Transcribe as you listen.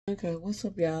Okay, what's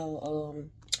up, y'all?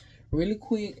 Really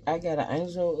quick, I got an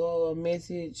angel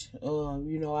message.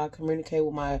 I communicate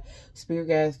with my spirit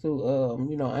guides through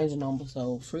angel number.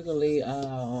 So frequently,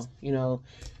 I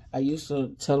used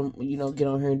to tell them, get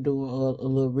on here and do a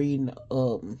little reading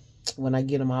when I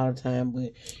get them all the time,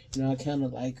 but I kind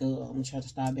of like I'm trying to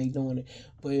stop back doing it.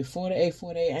 But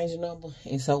 4848 angel number,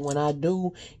 and so when I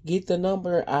do get the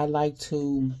number,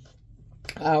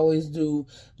 I always do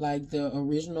like the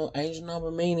original angel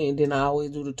number meaning, and then I always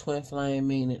do the twin flame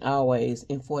meaning, always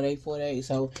in 4848.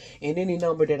 So, in any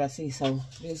number that I see. So,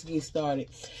 let's get started.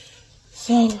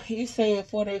 So, he's saying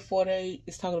 4848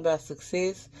 is talking about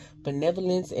success,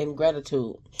 benevolence, and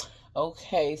gratitude.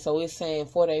 Okay, so it's saying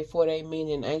 4848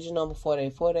 meaning angel number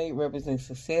 4848 represents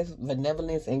success,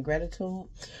 benevolence, and gratitude.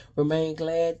 Remain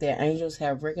glad that angels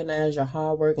have recognized your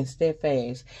hard work and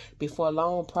steadfast. Before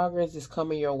long, progress is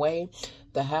coming your way.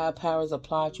 The higher powers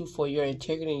applaud you for your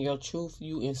integrity and your truth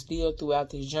you instilled throughout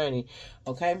this journey.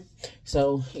 Okay,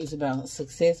 so it's about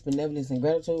success, benevolence, and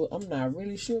gratitude. I'm not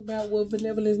really sure about what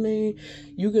benevolence means.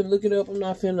 You can look it up. I'm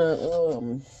not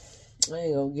finna I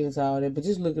ain't gonna get into all that, but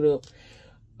just look it up.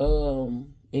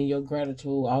 In your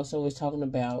gratitude also is talking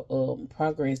about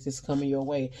progress that's coming your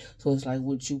way. So it's like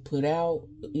what you put out,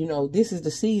 this is the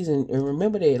season, and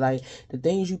remember that, like, the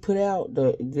things you put out,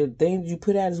 the things you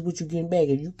put out is what you're getting back.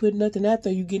 If you put nothing out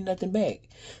there, you get nothing back.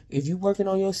 If you working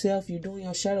on yourself, you're doing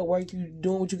your shadow work, you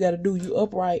doing what you got to do, you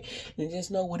upright, and just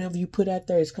know whatever you put out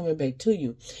there is coming back to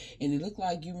you. And it look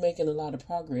like you making a lot of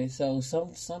progress. So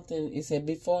something, it said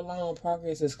before long,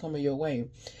 progress is coming your way.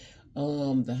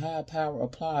 The higher power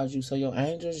applauds you. So your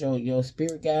angels, your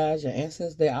spirit guides, your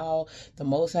ancestors, the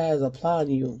Most High is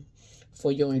applauding you for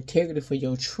your integrity, for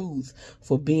your truth,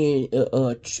 for being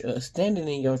standing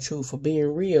in your truth, for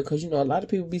being real. Because a lot of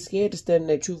people be scared to stand in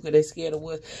that truth because they're scared of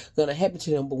what's gonna happen to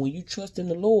them. But when you trust in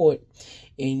the Lord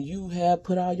and you have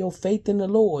put all your faith in the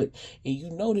Lord and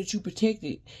you know that you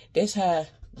protected, that's how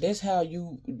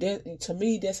to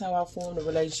me, that's how I formed a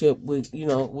relationship with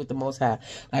the Most High.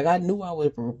 Like, I knew I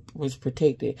was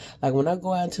protected. Like, when I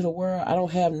go out into the world, I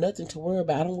don't have nothing to worry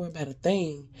about. I don't worry about a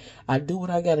thing. I do what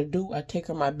I gotta do. I take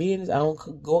care of my business. I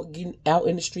don't go get out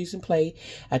in the streets and play.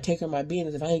 I take care of my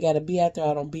business. If I ain't gotta be out there,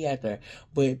 I don't be out there.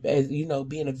 But as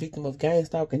being a victim of gang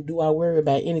stalking, do I worry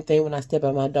about anything when I step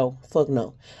out my door? Fuck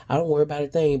no. I don't worry about a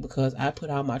thing because I put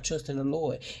all my trust in the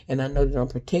Lord, and I know that I'm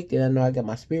protected. I know I got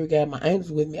my spirit guide, my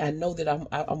angels with me. I know that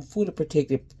I'm fully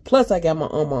protected. Plus, I got my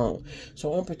armor on,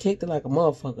 so I'm protected like a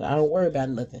motherfucker. I don't worry about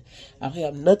nothing. I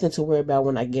have nothing to worry about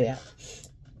when I get out.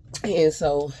 And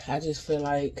so I just feel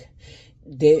like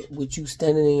that with you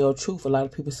standing in your truth, a lot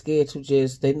of people scared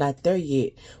to they're not there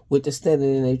yet with the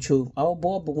standing in their truth. Oh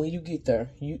boy, but when you get there,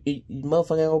 you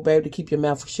motherfucker ain't gonna be able to keep your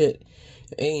mouth shut.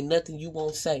 Ain't nothing you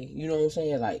won't say. You know what I'm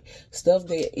saying? Like, stuff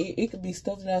that it could be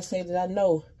stuff that I say that I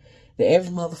know that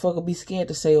every motherfucker be scared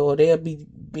to say, or they'll be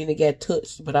being to get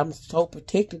touched. But I'm so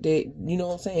protected that, you know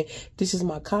what I'm saying, this is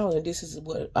my calling, this is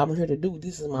what I'm here to do,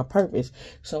 this is my purpose.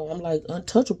 So I'm like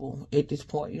untouchable at this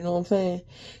point, you know what I'm saying?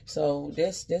 So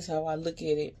that's how I look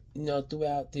at it,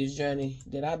 throughout this journey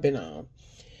that I've been on.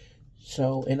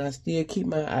 So, and I still keep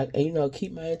my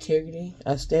integrity.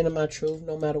 I stand in my truth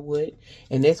no matter what.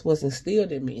 And that's what's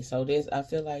instilled in me. So I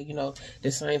feel like,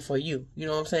 the same for you. You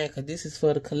know what I'm saying? Because this is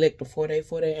for the collective.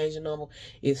 4848 angel number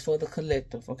is for the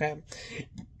collective, okay?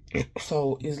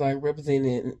 So it's like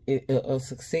representing a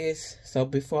success. So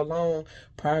before long,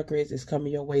 progress is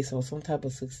coming your way. So some type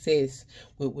of success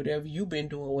with whatever you've been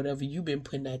doing, whatever you've been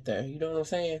putting out there. You know what I'm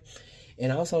saying?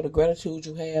 And also the gratitude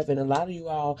you have, and a lot of you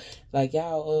all, like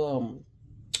y'all,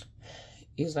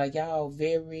 it's like y'all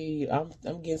very, I'm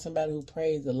getting somebody who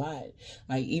prays a lot,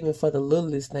 like even for the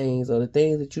littlest things or the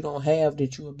things that you don't have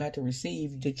that you're about to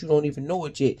receive that you don't even know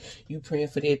it yet. You praying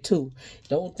for that too.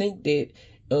 Don't think that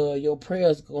your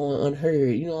prayers going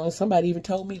unheard. Somebody even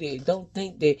told me that. Don't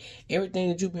think that everything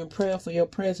that you've been praying for, your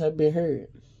prayers have been heard.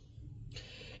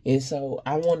 And so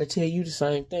I want to tell you the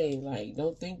same thing. Like,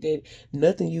 don't think that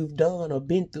nothing you've done or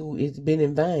been through has been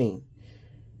in vain.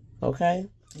 Okay?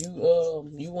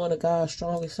 You one of God's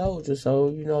strongest soldiers, so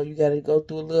you got to go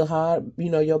through a little hard.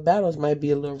 Your battles might be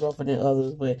a little rougher than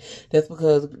others, but that's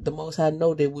because the Most High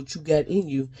know that what you got in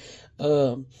you,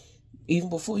 even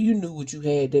before you knew what you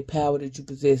had, that power that you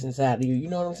possess inside of you. You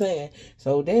know what I'm saying?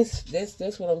 So that's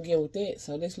what I'm getting with that.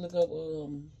 So let's look up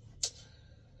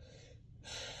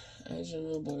angel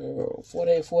number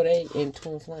 4848 and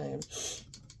twin flame.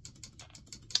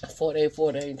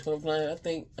 4848 and twin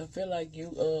flame. I feel like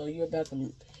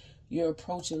you're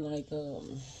approaching like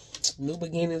new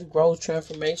beginnings, growth,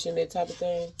 transformation, that type of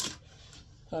thing.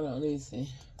 Hold on, let me see.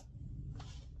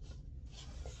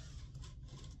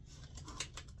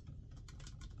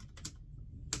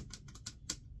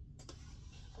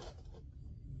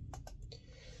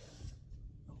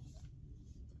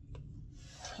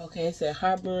 Okay, it said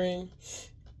harbinger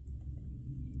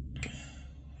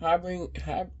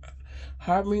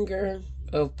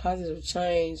of positive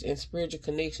change and spiritual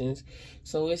connections.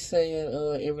 So it's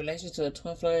saying in relation to a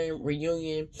twin flame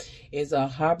reunion is a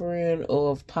harboring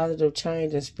of positive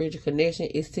change and spiritual connection.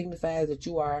 It signifies that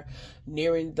you are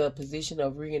nearing the position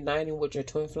of reuniting with your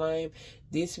twin flame.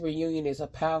 This reunion is a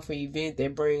powerful event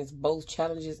that brings both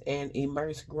challenges and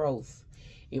immense growth.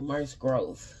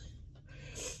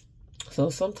 So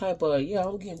some type of, yeah,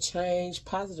 I'm getting change,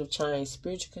 positive change,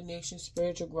 spiritual connection,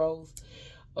 spiritual growth.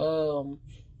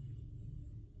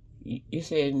 You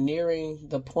said nearing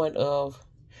the point of,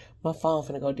 my phone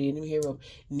finna go dead. Let me hear them.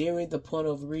 Nearing the point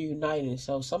of reuniting.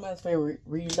 So somebody's finna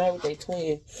reunite with their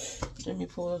twin. Let me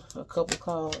pull a couple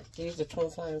cards. These are twin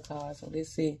flame cards. So let's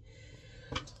see.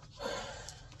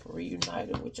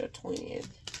 Reunited with your twin.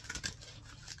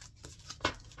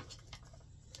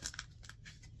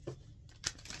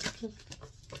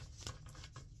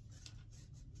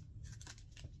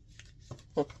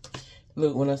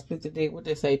 Look, when I split the deck, what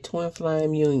they say? Twin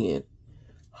flame union.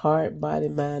 Heart, body,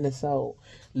 mind, and soul.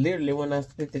 Literally, when I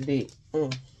split the deck. There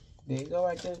you go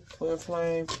right there. Twin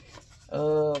flame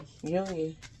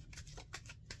union.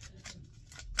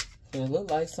 It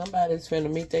look like somebody's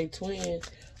finna meet their twin.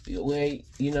 Well,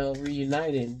 you know,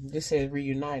 reuniting. This says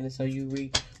reuniting. So you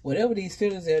whatever these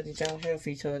feelings are that y'all have for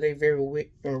each other, they very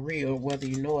real, whether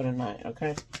you know it or not,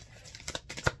 okay?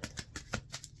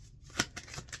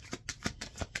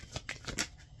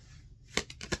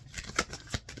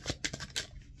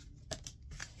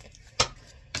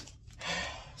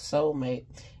 Soulmate.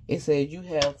 It says you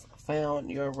have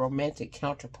found your romantic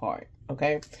counterpart,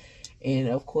 okay? And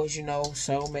of course, you know,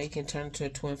 soulmate can turn into a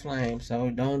twin flame. So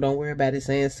don't worry about it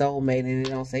saying soulmate and it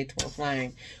don't say twin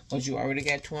flame. But you already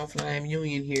got twin flame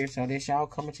union here. So that's y'all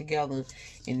coming together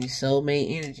in this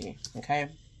soulmate energy, okay?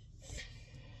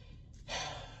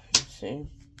 Let's see.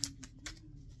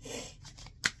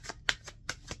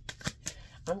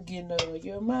 I'm getting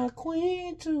you're my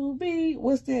queen to be.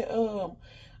 What's that?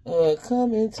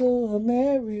 Coming to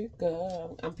America.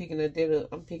 I'm picking that up.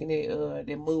 I'm picking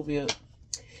that movie up.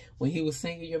 When he was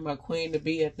singing "You're My Queen to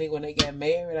Be," I think when they got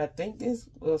married, I think this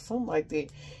was something like that.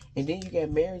 And then you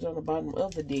got marriage on the bottom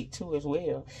of the deck too as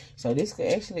well. So this could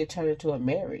actually turn into a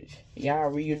marriage. Y'all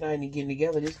reuniting and getting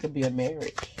together. This could be a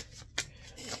marriage.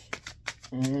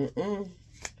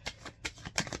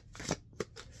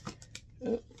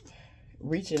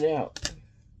 Reaching out.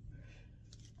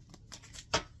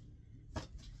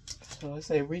 So it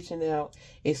say reaching out.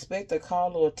 Expect a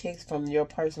call or a text from your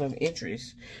person of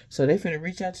interest. So they finna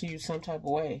reach out to you some type of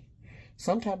way.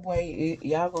 Some type of way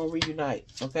y'all gonna reunite.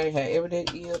 Okay, however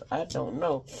that is, I don't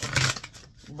know.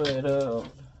 But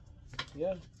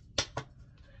yeah.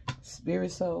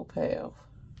 Spirit, soul, path.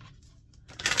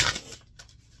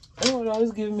 I don't know,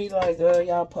 it's giving me like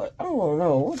y'all put, I don't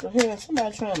know, what the hell,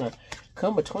 somebody trying to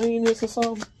come between this or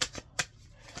something?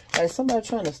 Like somebody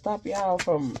trying to stop y'all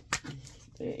from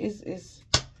it's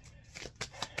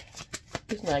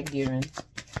not giving.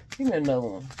 Give me another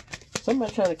one.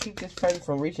 Somebody trying to keep this person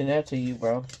from reaching out to you,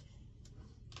 bro.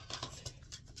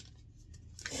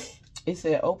 It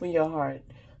said, open your heart.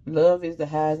 Love is the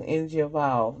highest energy of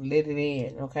all. Let it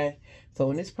in, okay? So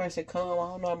when this person come, I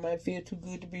don't know, it might feel too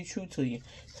good to be true to you.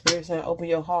 Spirit saying, open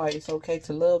your heart. It's okay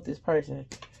to love this person.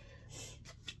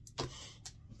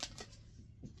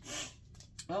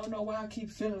 I don't know why I keep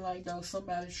feeling like, though,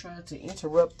 somebody's trying to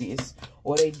interrupt this.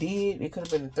 Or they did. It could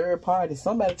have been a third party.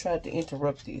 Somebody tried to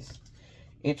interrupt this.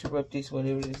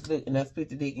 Whatever it is. Look, and I split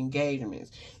the deck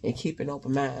engagements. And keep an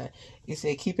open mind. It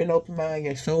said, keep an open mind.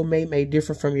 Your soulmate may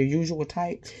differ from your usual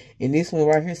type. And this one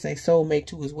right here say soulmate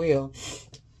too as well.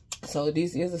 So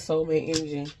this is a soulmate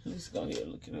energy. Let's go ahead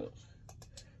and look it up.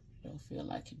 Don't feel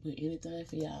like it put anything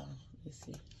for y'all. Let's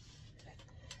see.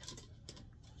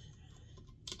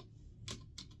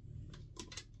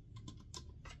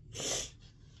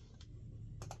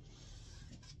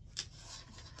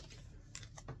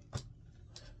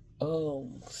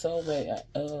 Soulmate,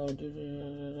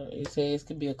 it says it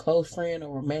could be a close friend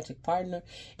or romantic partner.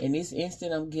 In this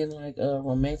instant, I'm getting like a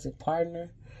romantic partner.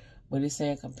 But it's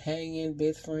saying companion,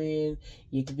 best friend.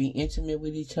 You can be intimate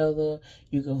with each other.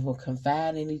 You can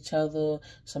confide in each other.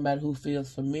 Somebody who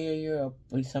feels familiar.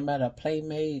 Or somebody, a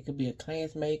playmate. It could be a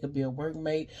classmate. It could be a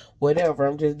workmate. Whatever.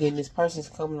 I'm just getting this person's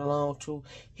coming along to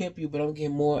help you. But I'm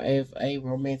getting more of a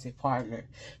romantic partner.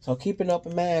 So keep an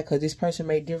open mind. Because this person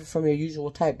may differ from your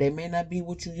usual type. They may not be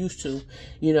what you used to.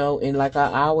 You know. And like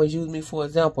I always use me for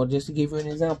example. Just to give you an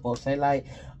example. Say like,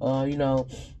 you know,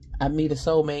 I meet a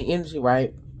soulmate energy,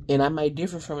 right? and I might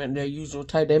differ from their usual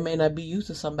type. They may not be used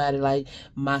to somebody like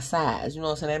my size. You know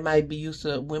what I'm saying? They might be used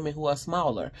to women who are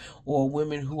smaller, or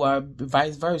women who are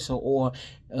vice versa, or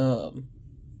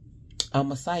I'm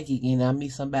a psychic and I meet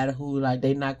somebody who like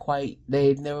they've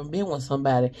never been with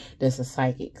somebody that's a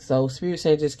psychic. So Spirit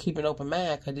saying just keep an open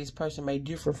mind, because this person may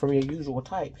differ from your usual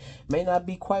type. May not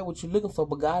be quite what you're looking for,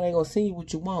 but God ain't gonna send you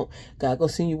what you want. God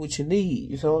gonna send you what you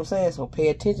need. You know what I'm saying? So pay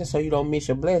attention so you don't miss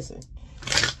your blessing.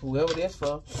 Whoever that's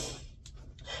for.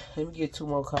 Let me get 2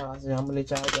 more cards and I'm gonna let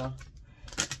y'all go.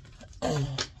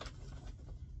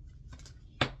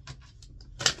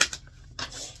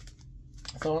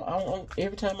 So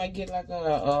every time I get like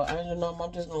a angel number,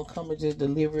 I'm just gonna come and just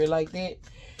deliver it like that,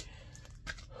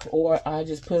 or I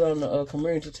just put on the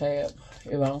community tab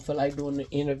if I don't feel like doing it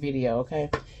in a video. Okay.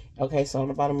 So on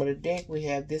the bottom of the deck we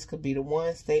have this could be the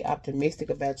one. Stay optimistic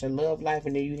about your love life,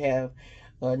 and then you have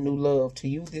new love to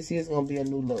you. This is gonna be a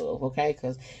new love, okay?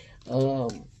 Because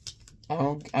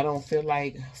I don't feel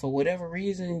like for whatever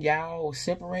reason y'all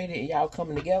separated and y'all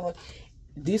coming together.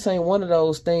 This ain't one of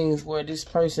those things where this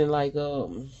person like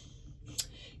you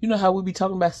know how we be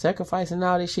talking about sacrifice and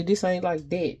all this shit. This ain't like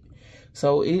that.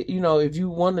 So you know, if you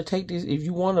want to take this, if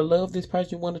you want to love this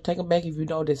person, you want to take them back. If you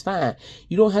don't, that's fine.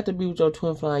 You don't have to be with your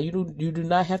twin flame. You do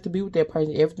not have to be with that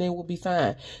person. Everything will be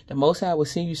fine. The Most High will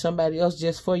send you somebody else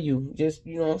just for you. Just,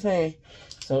 you know what I'm saying?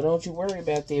 So don't you worry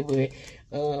about that. But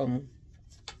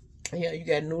yeah, you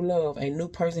got new love. A new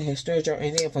person has stirred your,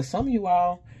 and then for some of you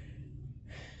all,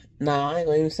 no, I ain't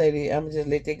gonna even say that. I'm gonna just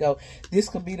let that go. This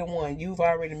could be the one. You've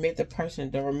already met the person,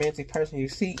 the romantic person you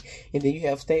seek, and then you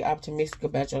have stay optimistic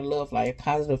about your love life.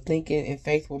 Positive thinking and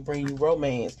faith will bring you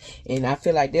romance, and I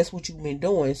feel like that's what you've been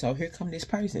doing. So here come this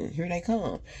person. Here they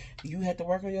come. You had to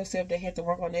work on yourself. They had to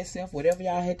work on themselves. Whatever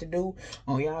y'all had to do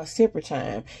on y'all separate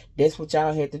time, that's what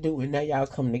y'all had to do, and now y'all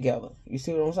coming together. You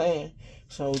see what I'm saying?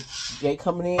 So they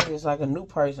coming in is like a new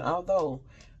person. Although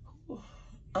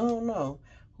I don't know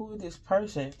who is this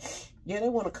person. Yeah, they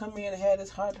want to come in and have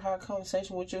this heart-to-heart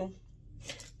conversation with you.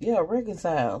 Yeah,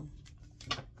 reconcile.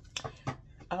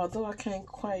 Although I can't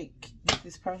quite get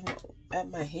this person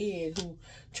at my head who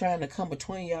trying to come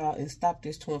between y'all and stop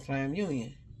this twin flame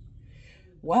union.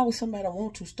 Why would somebody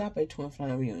want to stop a twin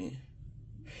flame union?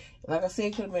 Like I said,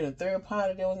 it could have been a third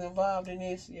party that was involved in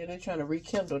this. Yeah, they're trying to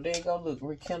rekindle. There you go, look,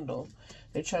 rekindle.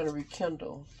 They're trying to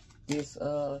rekindle this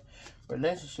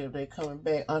relationship. They coming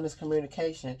back. Honest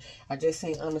communication. I just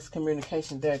seen honest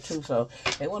communication there too. So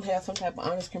they want to have some type of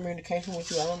honest communication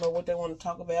with you. I don't know what they want to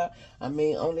talk about. I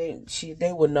mean, only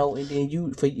they will know, and then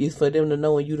it's for them to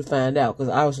know and you to find out.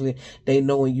 Because obviously they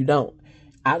know and you don't.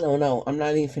 I don't know. I'm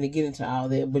not even finna get into all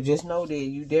that, but just know that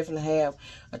you definitely have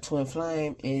a twin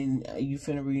flame, and you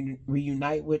finna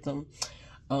reunite with them.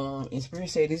 And Spirit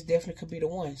said this definitely could be the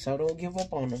one. So don't give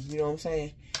up on them. You know what I'm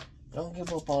saying? Don't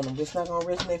give up on them. It's not going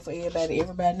to resonate for everybody.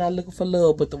 Everybody not looking for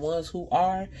love, but the ones who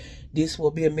are, this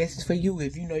will be a message for you.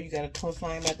 If you know you got a twin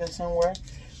flame out there somewhere,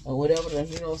 or whatever,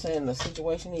 you know what I'm saying, the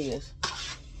situation is.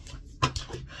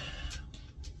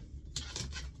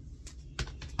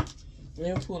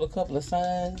 Let me pull a couple of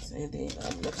signs, and then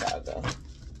I'm going to let y'all go.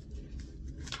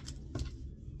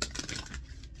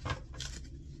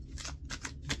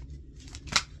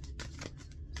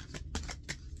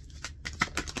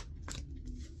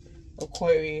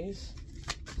 Aquarius,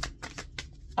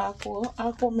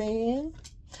 Aquaman.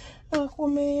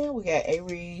 We got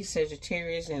Aries,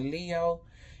 Sagittarius, and Leo.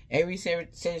 Aries,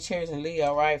 Sagittarius, and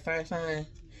Leo, right? Fire sign.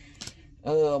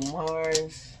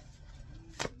 Mars,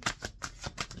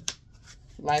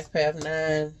 Life Path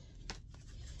 9.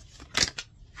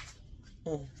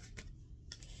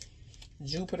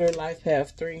 Jupiter, Life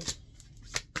Path 3.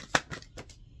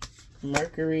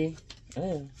 Mercury.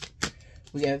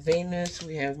 We have Venus,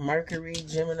 we have Mercury,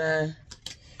 Gemini,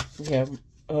 we have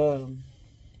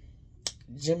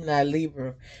Gemini,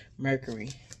 Libra, Mercury.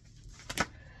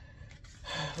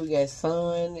 We got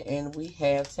Sun, and we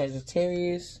have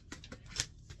Sagittarius,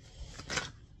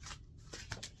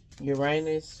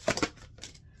 Uranus,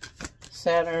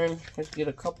 Saturn. Let's get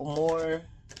a couple more.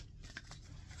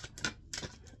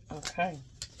 Okay.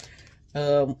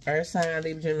 Earth sign,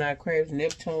 Libra, Gemini, Aquarius,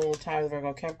 Neptune, Taurus,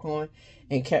 Virgo, Capricorn,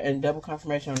 and double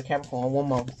confirmation on the Capricorn. One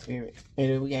more, Spirit. And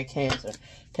then we got Cancer.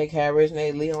 Take how it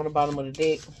resonates. Leo on the bottom of the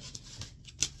deck.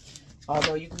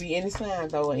 Although you could be any sign,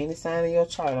 though, or any sign in your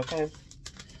chart, okay?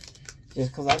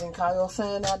 Just because I didn't call your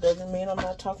sign out doesn't mean I'm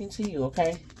not talking to you,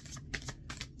 okay?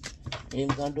 And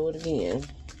we're going to do it again.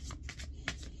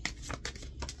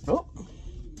 Oh.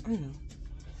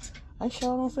 I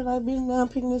sure don't feel like being down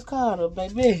picking this card up,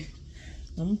 baby.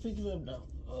 I'm going to pick it up, though.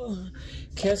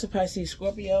 Cancer, Pisces,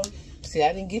 Scorpio. See,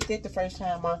 I didn't get that the first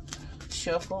time I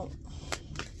reshuffle.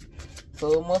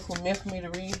 So it must be meant for me to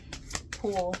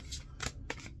re-pull,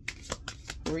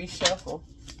 reshuffle.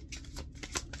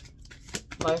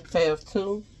 Life Path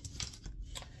 2,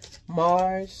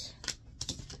 Mars,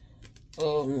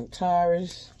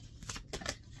 Taurus,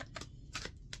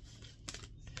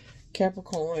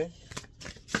 Capricorn,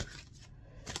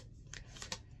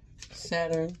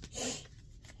 Saturn,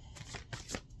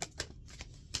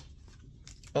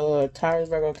 Taurus,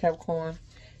 Virgo, Capricorn,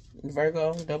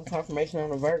 Virgo, double confirmation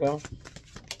on the Virgo.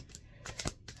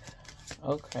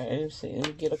 Okay, let's see. Let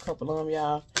me get a couple of them,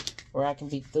 y'all, where I can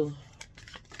be through.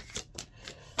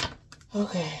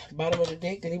 Okay, bottom of the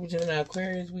deck, the Libra, Gemini,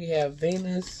 Aquarius, we have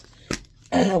Venus,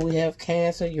 we have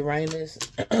Cancer, Uranus,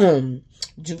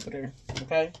 Jupiter,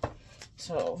 okay?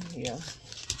 So, yeah.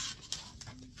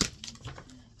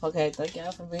 Okay, thank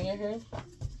y'all for being here.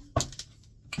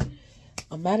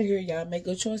 I'm out of here, y'all. Make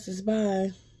good choices.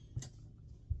 Bye.